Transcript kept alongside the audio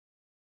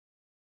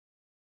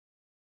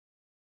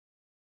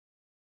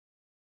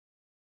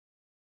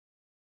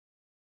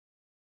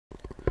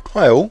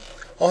Hi all,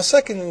 our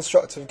second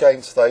instructive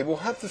game today will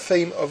have the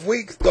theme of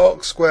weak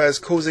dark squares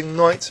causing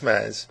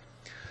nightmares.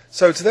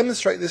 So to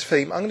demonstrate this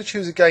theme I'm going to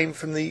choose a game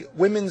from the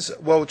Women's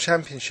World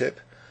Championship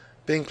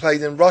being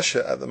played in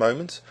Russia at the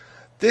moment.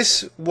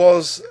 This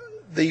was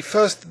the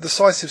first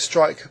decisive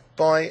strike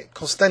by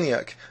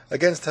Kosteniuk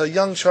against her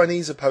young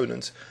Chinese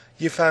opponent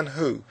Yifan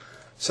Hou.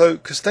 So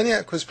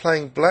Kosteniuk was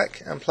playing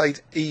black and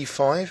played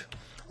e5.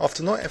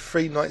 After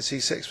Nf3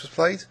 Nc6 was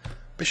played,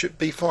 bishop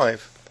b5,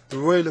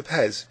 Ruy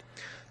Lopez.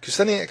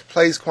 Kosteniuk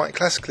plays quite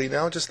classically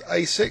now, just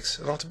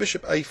a6, and after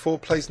bishop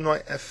a4 plays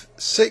knight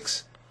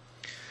f6.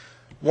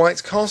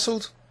 White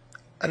castled,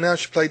 and now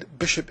she played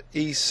bishop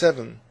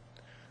e7.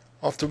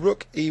 After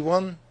rook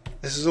e1,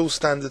 this is all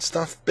standard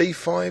stuff,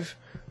 b5,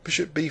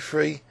 bishop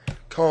b3,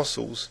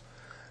 castles.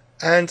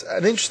 And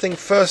an interesting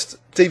first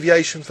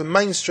deviation from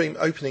mainstream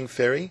opening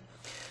theory,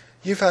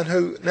 Yifan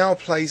Hou now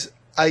plays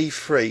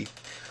a3.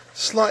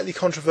 Slightly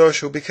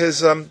controversial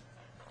because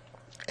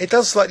it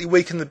does slightly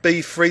weaken the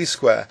b3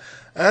 square.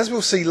 As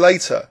we'll see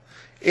later,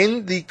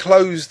 in the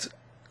closed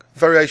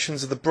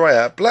variations of the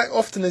Ba4, black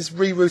often is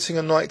rerouting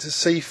a knight to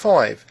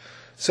c5.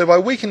 So by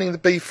weakening the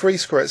b3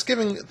 square, it's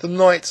giving the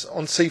knight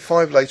on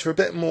c5 later a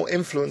bit more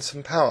influence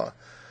and power.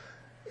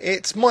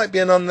 It might be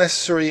an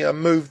unnecessary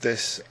move,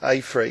 this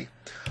a3.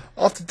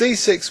 After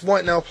d6,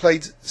 white now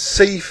played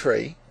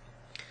c3,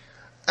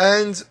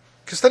 and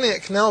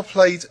Kosteniuk now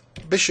played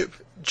bishop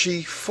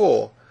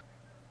g4.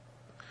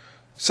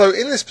 So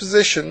in this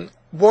position,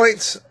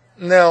 white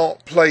now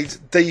played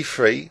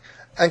d3,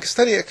 and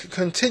Kosteniuk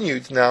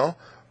continued now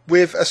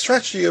with a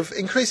strategy of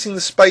increasing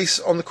the space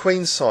on the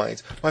queen's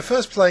side by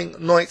first playing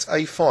knight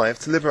a5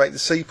 to liberate the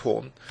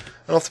c-pawn,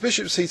 and after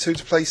bishop c2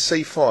 to play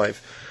c5.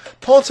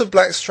 Part of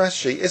black's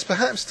strategy is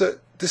perhaps to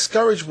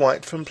discourage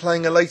white from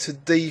playing a later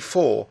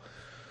d4.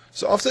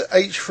 So after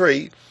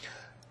h3,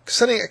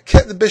 Kosteniuk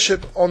kept the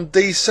bishop on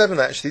d7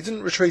 actually,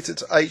 didn't retreat it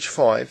to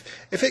h5.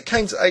 If it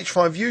came to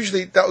h5,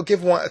 usually that would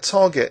give white a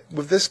target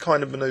with this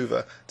kind of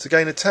manoeuvre to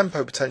gain a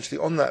tempo potentially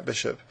on that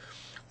bishop,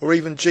 or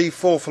even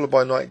g4 followed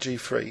by knight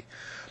g3.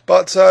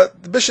 But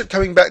the bishop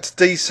coming back to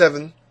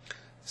d7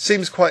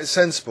 seems quite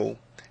sensible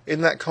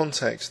in that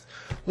context.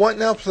 White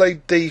now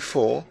played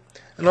d4,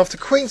 and after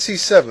queen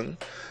c7,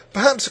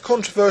 perhaps a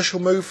controversial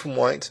move from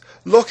white,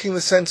 locking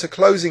the centre,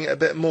 closing it a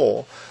bit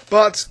more,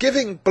 but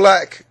giving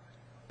black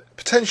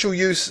potential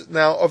use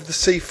now of the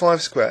c5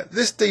 square.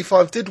 This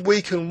d5 did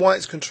weaken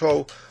white's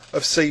control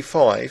of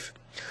c5.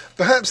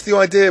 Perhaps the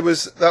idea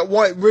was that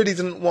white really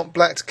didn't want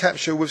black to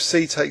capture with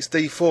c takes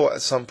d4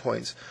 at some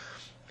point.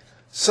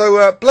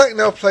 So black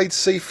now played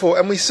c4,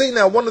 and we see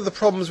now one of the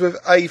problems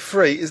with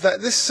a3 is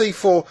that this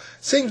c4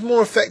 seems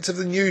more effective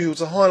than usual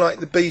to highlight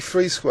the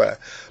b3 square.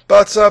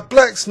 But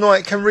black's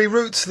knight can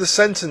reroute to the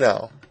centre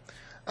now,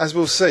 as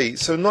we'll see.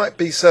 So knight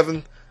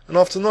b7, and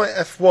after knight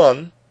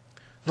f1,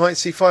 knight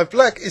c5,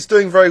 black is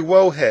doing very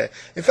well here.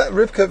 In fact,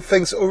 Rybka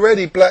thinks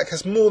already black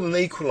has more than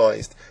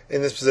equalised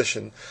in this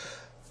position.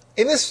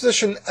 In this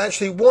position,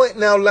 actually, white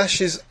now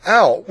lashes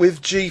out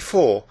with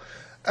g4.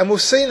 And we'll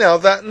see now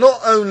that not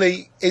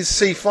only is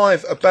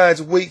c5 a bad,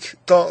 weak,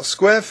 dark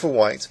square for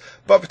white,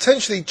 but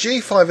potentially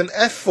g5 and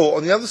f4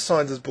 on the other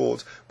side of the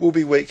board will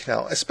be weak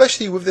now,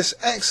 especially with this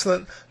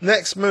excellent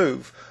next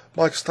move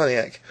by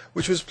Kosteniuk,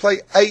 which was play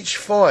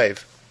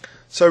h5.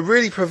 So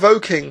really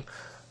provoking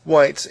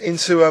white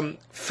into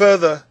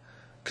further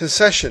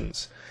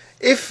concessions.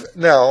 If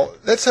now,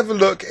 let's have a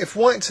look, if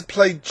white had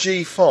played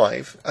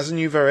g5 as a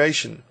new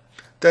variation,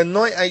 then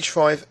knight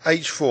h5,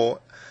 h4,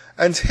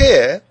 and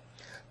here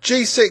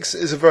g6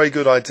 is a very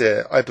good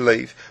idea, I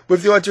believe,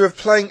 with the idea of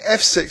playing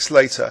f6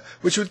 later,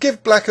 which would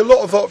give black a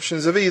lot of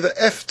options of either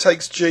f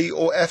takes g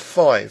or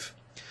f5.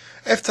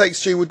 F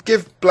takes g would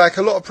give black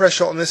a lot of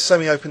pressure on this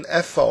semi-open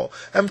f file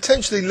and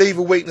potentially leave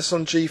a weakness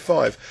on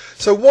g5.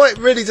 So white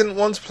really didn't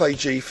want to play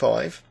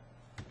g5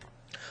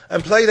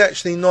 and played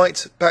actually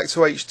knight back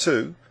to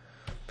h2,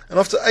 and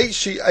after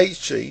hg,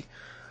 hg,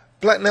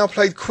 black now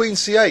played queen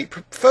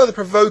c8, further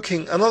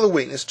provoking another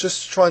weakness,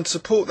 just to try and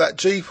support that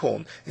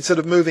g-pawn instead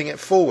of moving it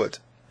forward.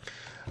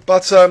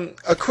 But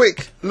a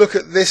quick look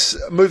at this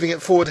moving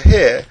it forward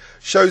here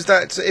shows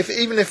that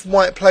even if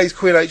white plays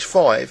queen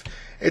h5,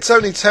 it's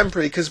only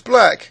temporary because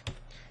black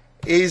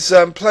is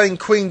playing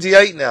queen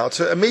d8 now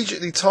to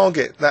immediately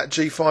target that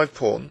g5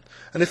 pawn,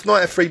 and if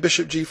knight f3,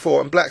 bishop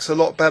g4, and black's a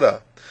lot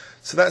better.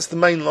 So that's the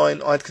main line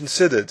I'd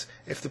considered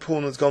if the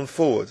pawn had gone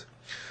forward.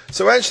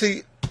 So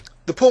actually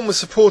the pawn was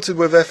supported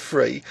with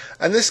f3,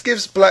 and this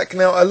gives black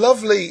now a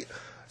lovely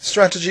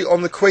strategy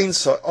on the queen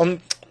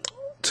side,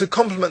 to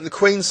complement the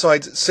queen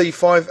side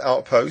c5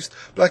 outpost.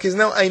 Black is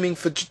now aiming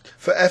for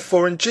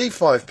f4 and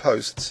g5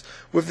 posts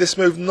with this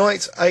move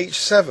knight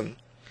h7.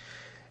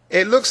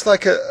 It looks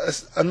like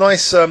a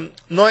nice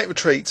knight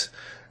retreat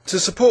to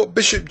support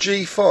bishop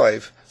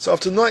g5. So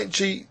after knight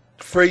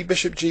g3,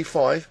 bishop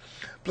g5,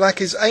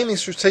 black is aiming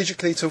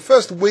strategically to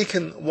first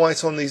weaken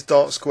white on these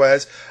dark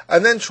squares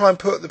and then try and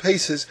put the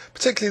pieces,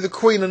 particularly the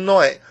queen and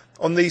knight,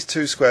 on these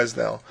two squares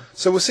now.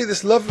 So we'll see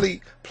this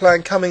lovely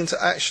plan coming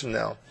into action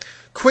now.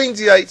 Queen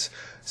d8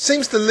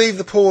 seems to leave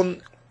the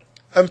pawn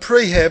and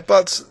pre here,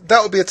 but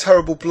that would be a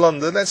terrible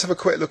blunder. Let's have a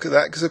quick look at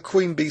that, because of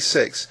queen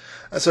b6.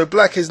 And so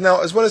black is now,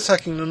 as well as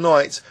attacking the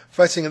knight,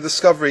 fighting a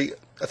discovery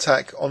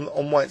attack on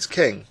white's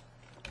king.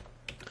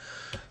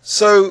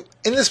 So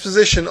in this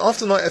position,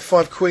 after knight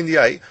f5, queen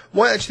d8,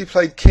 white actually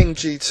played king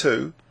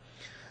g2,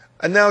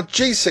 and now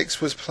g6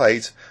 was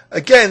played.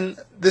 Again,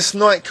 this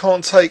knight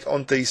can't take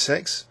on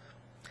d6.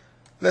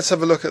 Let's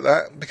have a look at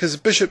that, because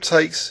bishop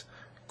takes,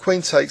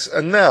 queen takes,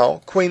 and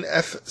now queen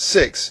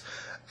f6.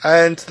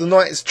 And the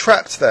knight is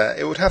trapped there.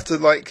 It would have to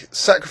like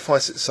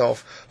sacrifice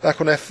itself back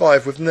on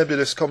f5 with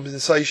nebulous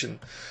compensation.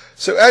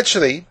 So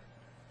actually,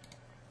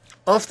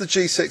 after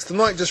g6, the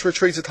knight just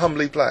retreated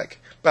humbly back.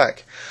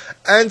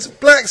 And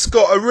black's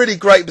got a really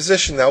great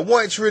position now.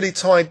 White's really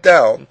tied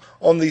down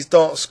on these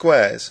dark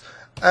squares.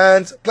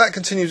 And black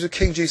continues with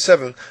king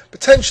g7,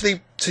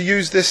 potentially to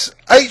use this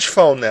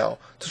h-file now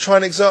to try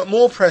and exert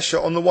more pressure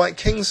on the white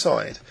king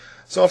side.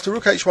 So after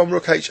rook h1,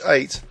 rook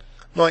h8,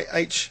 knight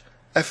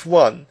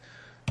f1,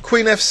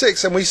 queen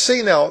f6, and we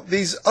see now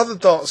these other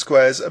dark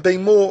squares are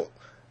being more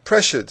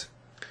pressured.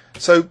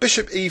 So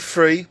bishop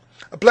e3,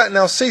 black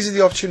now seizes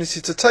the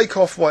opportunity to take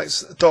off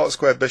white's dark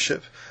square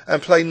bishop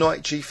and play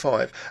knight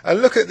g5.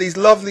 And look at these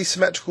lovely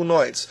symmetrical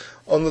knights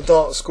on the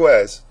dark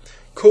squares,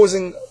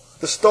 causing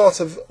the start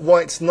of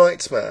white's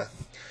nightmare.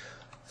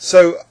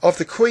 So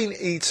after queen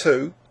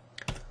e2,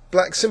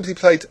 black simply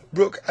played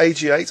rook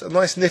ag8, a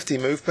nice nifty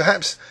move,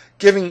 perhaps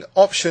giving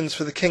options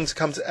for the king to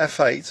come to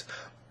f8.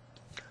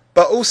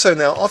 But also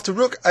now, after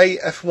rook a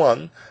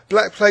f1,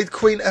 black played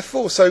queen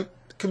f4, so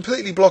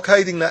completely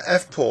blockading that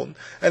f-pawn,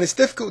 and it's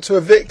difficult to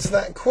evict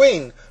that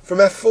queen from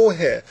f4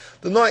 here.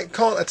 The knight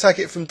can't attack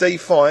it from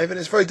d5, and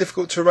it's very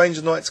difficult to arrange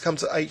a knight to come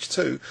to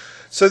h2.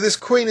 So this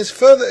queen is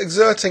further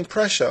exerting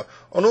pressure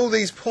on all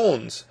these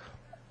pawns,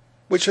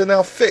 which are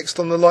now fixed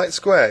on the light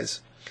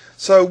squares.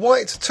 So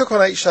white took on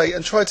h8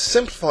 and tried to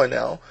simplify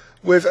now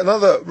with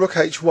another rook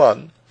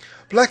h1.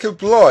 Black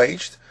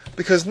obliged,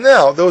 because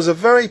now there was a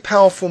very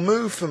powerful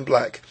move from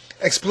black,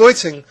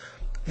 exploiting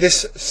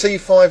this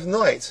c5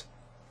 knight.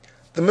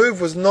 The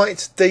move was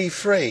knight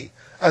d3,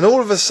 and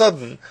all of a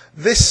sudden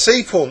this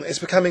c-pawn is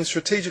becoming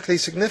strategically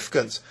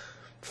significant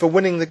for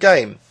winning the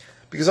game,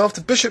 because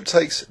after bishop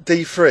takes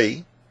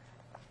d3,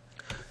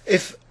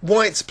 if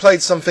white's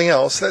played something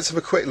else, let's have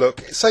a quick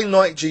look, say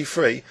knight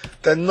g3,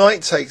 then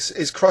knight takes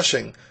is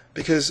crushing,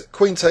 because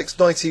queen takes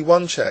knight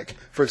e1 check,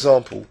 for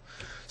example.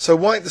 So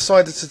white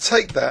decided to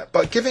take that,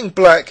 but giving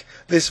black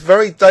this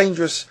very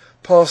dangerous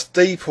passed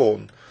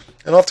d-pawn.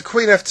 And after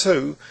queen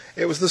f2,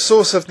 it was the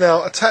source of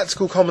now a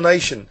tactical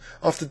combination.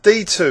 After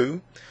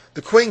d2,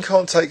 the queen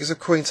can't take as a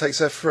queen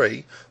takes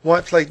f3.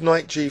 White played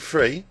knight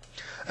g3.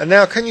 And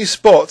now can you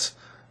spot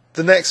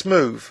the next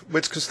move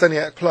which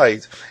Kosteniuk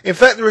played? In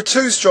fact, there are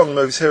two strong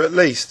moves here at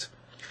least.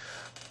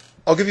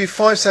 I'll give you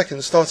 5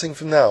 seconds starting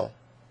from now.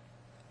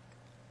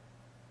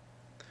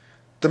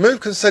 The move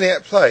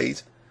Kosteniuk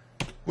played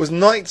was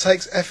knight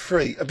takes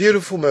f3, a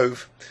beautiful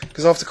move,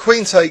 because after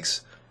queen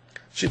takes,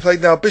 she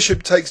played now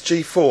bishop takes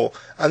g4,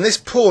 and this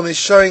pawn is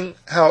showing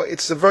how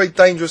it's a very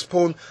dangerous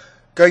pawn,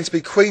 going to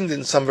be queened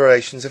in some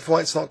variations if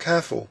white's not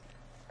careful.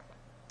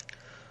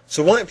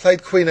 So white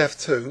played queen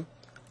f2,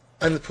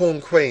 and the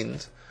pawn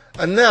queened,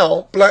 and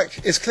now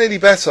black is clearly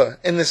better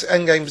in this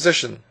endgame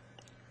position.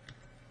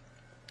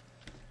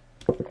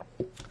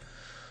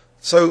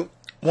 So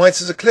white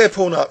is a clear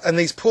pawn up, and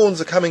these pawns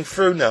are coming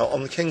through now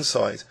on the king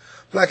side.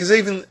 Black is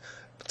even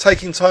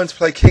taking time to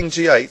play king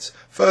g8,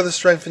 further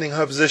strengthening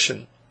her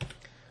position,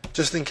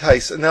 just in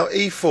case. And now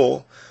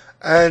e4,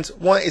 and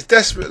white is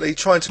desperately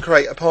trying to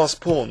create a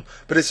passed pawn,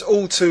 but it's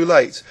all too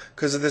late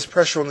because of this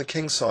pressure on the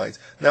king side.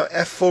 Now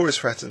f4 is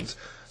threatened,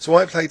 so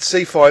white played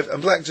c5,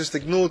 and black just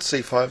ignored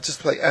c5,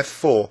 just played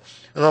f4.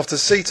 And after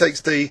c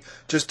takes d,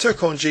 just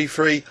took on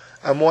g3,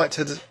 and white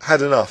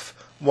had enough.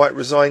 White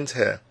resigned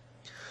here.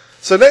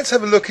 So let's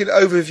have a look in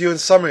overview and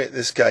summary at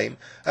this game,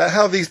 at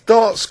how these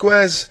dark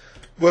squares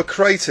were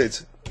created,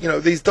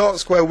 these dark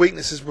square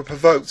weaknesses were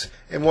provoked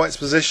in white's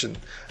position,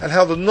 and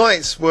how the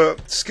knights were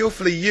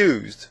skillfully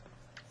used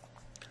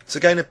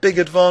to gain a big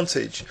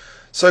advantage.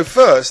 So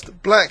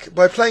first, black,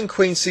 by playing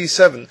queen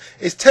c7,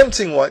 is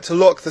tempting white to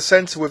lock the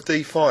centre with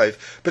d5,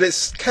 but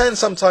it can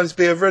sometimes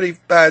be a really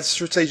bad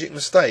strategic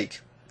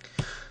mistake.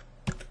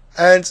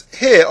 And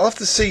here,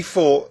 after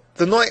c4,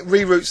 the knight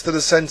reroutes to the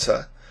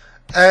centre,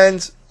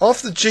 and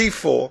after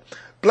g4,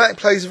 black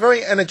plays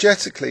very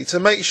energetically to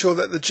make sure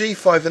that the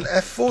g5 and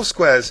f4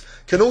 squares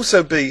can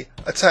also be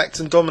attacked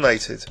and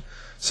dominated.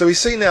 So we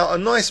see now a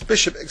nice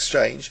bishop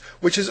exchange,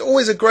 which is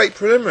always a great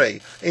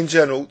preliminary in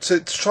general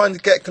to try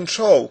and get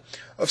control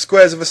of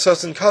squares of a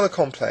certain colour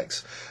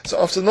complex. So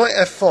after knight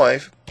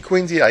f5,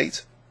 queen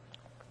d8,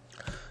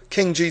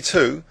 king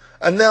g2,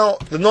 and now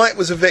the knight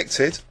was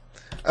evicted,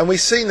 and we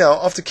see now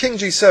after king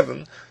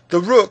g7, the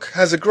rook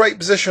has a great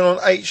position on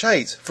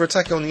h8 for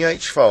attacking on the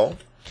h-file,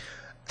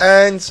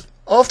 and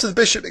after the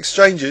bishop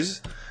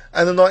exchanges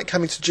and the knight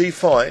coming to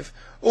g5,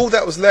 all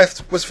that was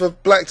left was for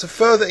black to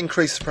further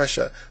increase the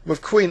pressure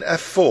with queen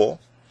f4.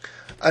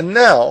 And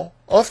now,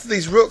 after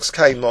these rooks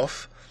came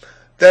off,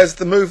 there's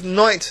the move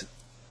Knight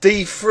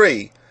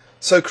D3,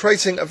 so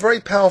creating a very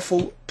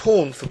powerful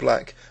pawn for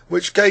black,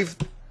 which gave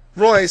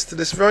rise to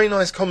this very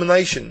nice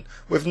combination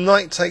with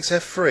knight takes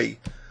f3.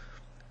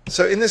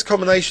 So in this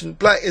combination,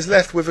 black is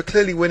left with a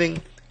clearly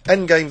winning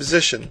endgame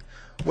position,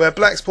 where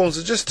black's pawns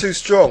are just too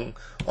strong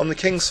on the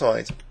king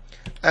side,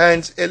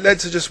 and it led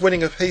to just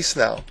winning a piece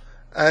now,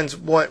 and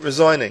white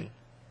resigning.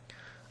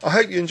 I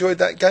hope you enjoyed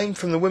that game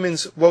from the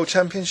Women's World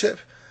Championship,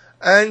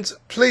 and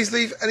please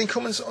leave any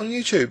comments on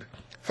YouTube.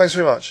 Thanks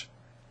very much.